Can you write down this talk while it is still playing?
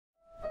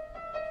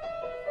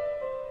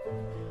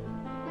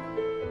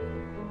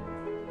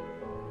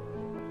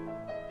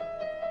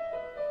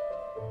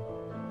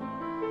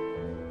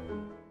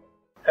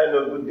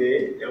Hello, good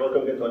day. You're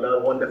welcome to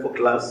another wonderful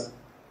class.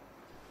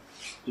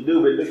 Today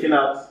we'll be looking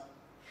at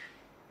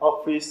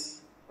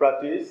office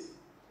practice.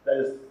 That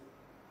is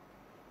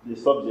the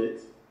subject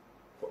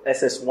for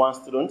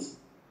SSS1 students.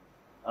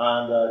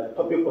 And the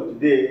topic for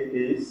today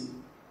is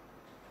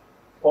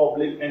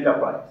public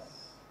enterprise.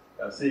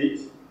 You can see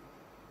it.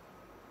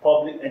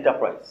 Public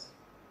enterprise.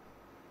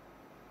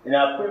 In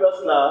our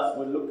previous class,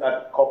 we looked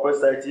at corporate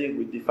society.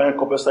 We defined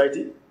corporate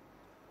society.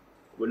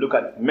 We look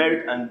at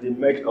merit and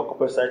demerit of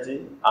corporate society,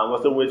 and we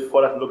also wait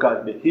further to look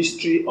at the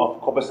history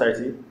of corporate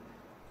society.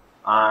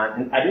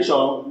 And in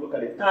addition, we look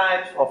at the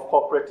types of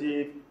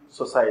cooperative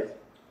society.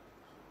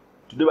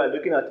 Today we are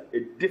looking at a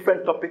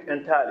different topic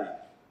entirely,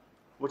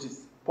 which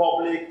is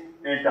public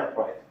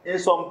enterprise. In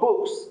some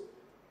books,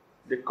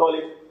 they call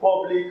it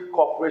public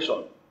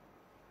corporation.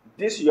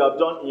 This you have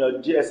done in your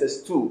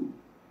GSS2.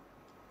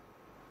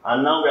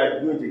 And now we are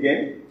doing it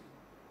again.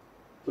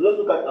 So let's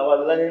look at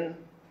our learning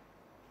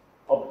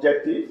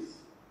objectives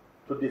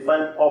to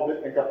define public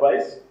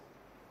enterprise.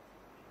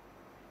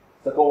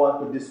 Second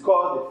one, to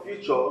discuss the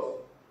features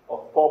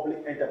of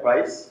public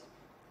enterprise.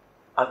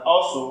 And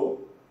also,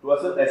 to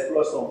also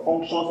explore some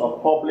functions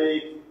of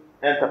public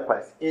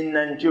enterprise in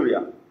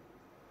Nigeria.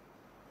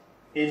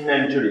 In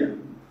Nigeria.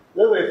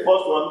 Let's look at the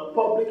first one,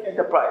 public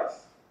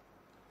enterprise.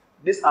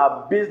 These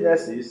are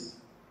businesses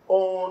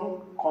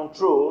owned,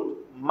 controlled,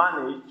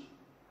 managed,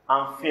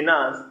 and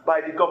financed by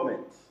the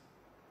government.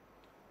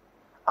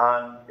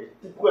 And a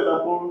typical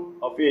example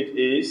of it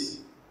is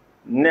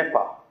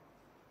NEPA.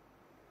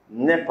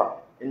 NEPA.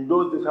 In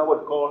those days, I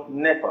would call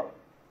NEPA.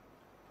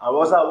 And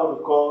also I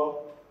would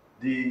call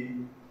the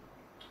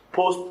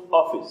post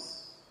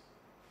office.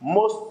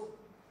 Most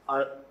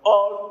and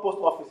all post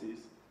offices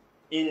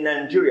in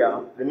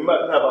Nigeria, remember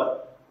I'm talking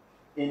about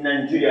in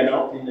Nigeria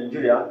now, in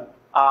Nigeria,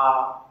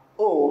 are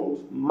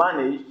owned,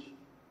 managed,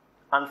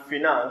 and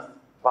financed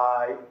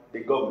by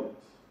the government.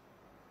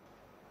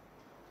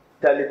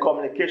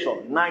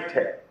 Telecommunication,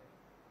 NITEL.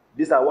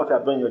 These are what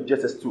I've done in your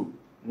GSS2.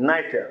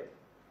 NITEL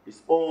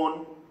is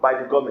owned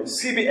by the government.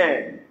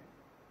 CBN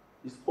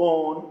is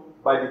owned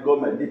by the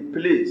government. The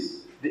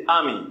police, the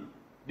army,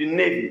 the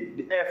navy,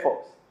 the air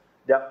force,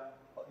 they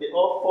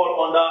all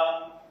fall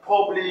under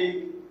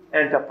public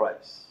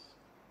enterprise.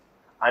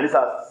 And these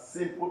are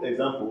simple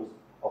examples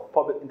of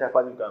public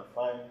enterprise you can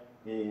find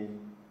in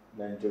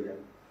Nigeria.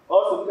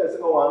 Also, look at the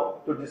second one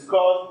to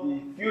discuss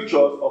the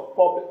futures of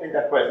public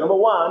enterprise. Number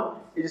one,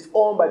 it is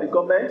owned by the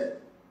government.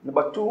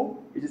 Number two,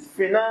 it is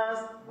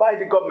financed by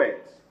the government.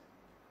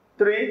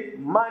 Three,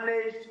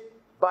 managed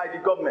by the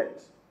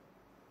government.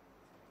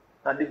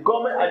 And the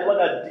government are the one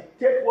that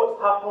dictate what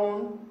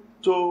happens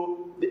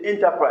to the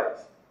enterprise.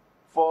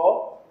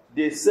 Four,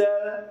 they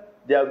sell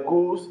their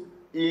goods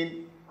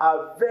in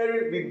a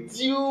very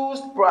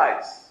reduced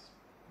price.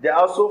 They are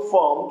also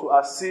formed to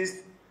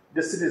assist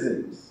the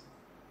citizens.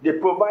 They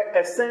provide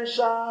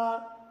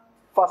essential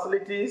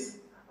facilities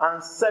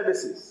and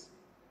services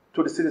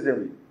to the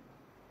citizenry.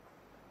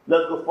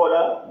 Let's go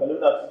further by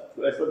looking at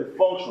to explore the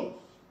functions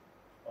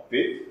of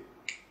it.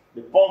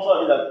 The function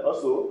of it that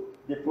also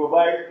they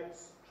provide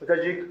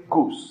strategic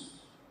goods.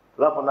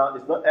 For example, now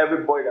it's not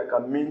everybody that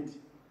can mint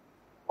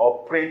or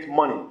print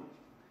money.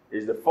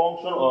 It's the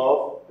function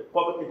of the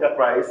public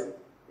enterprise,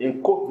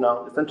 in quote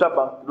now, the central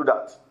bank to do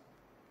that.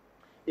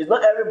 It's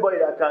not everybody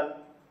that can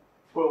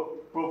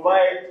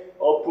provide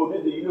or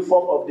produce the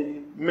uniform of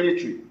the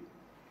military.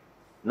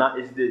 Now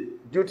it's the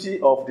duty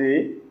of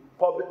the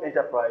public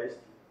enterprise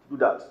to do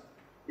that.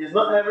 It's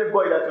not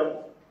everybody that can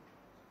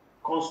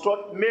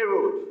construct main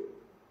road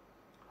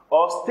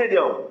or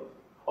stadium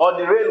or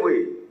the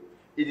railway.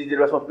 It is the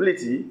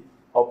responsibility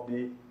of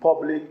the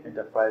public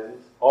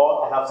enterprises,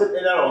 or I have said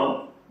earlier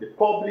on, the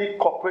public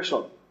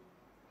corporation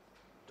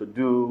to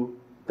do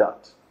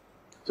that.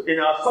 So in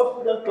our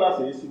subsequent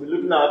classes, we'll be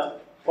looking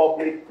at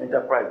public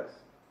enterprises.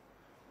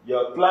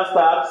 Your class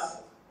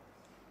tasks,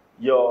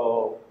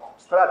 your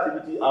start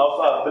activity are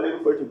also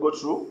available for you to go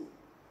through.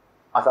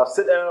 As I've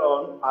said earlier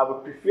on, I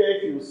would prefer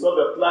if you solve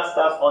your class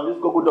tasks on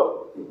this Google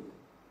Doc.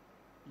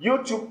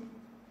 YouTube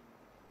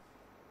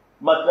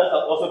materials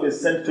have also been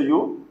sent to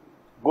you.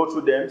 Go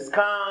through them.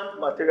 Scanned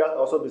materials have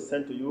also been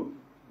sent to you.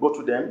 Go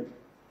through them.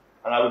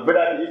 And I would be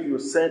better if you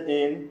send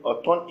in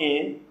or turn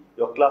in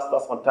your class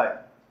tasks on time.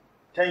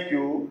 Thank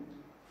you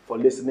for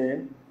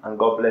listening, and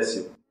God bless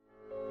you.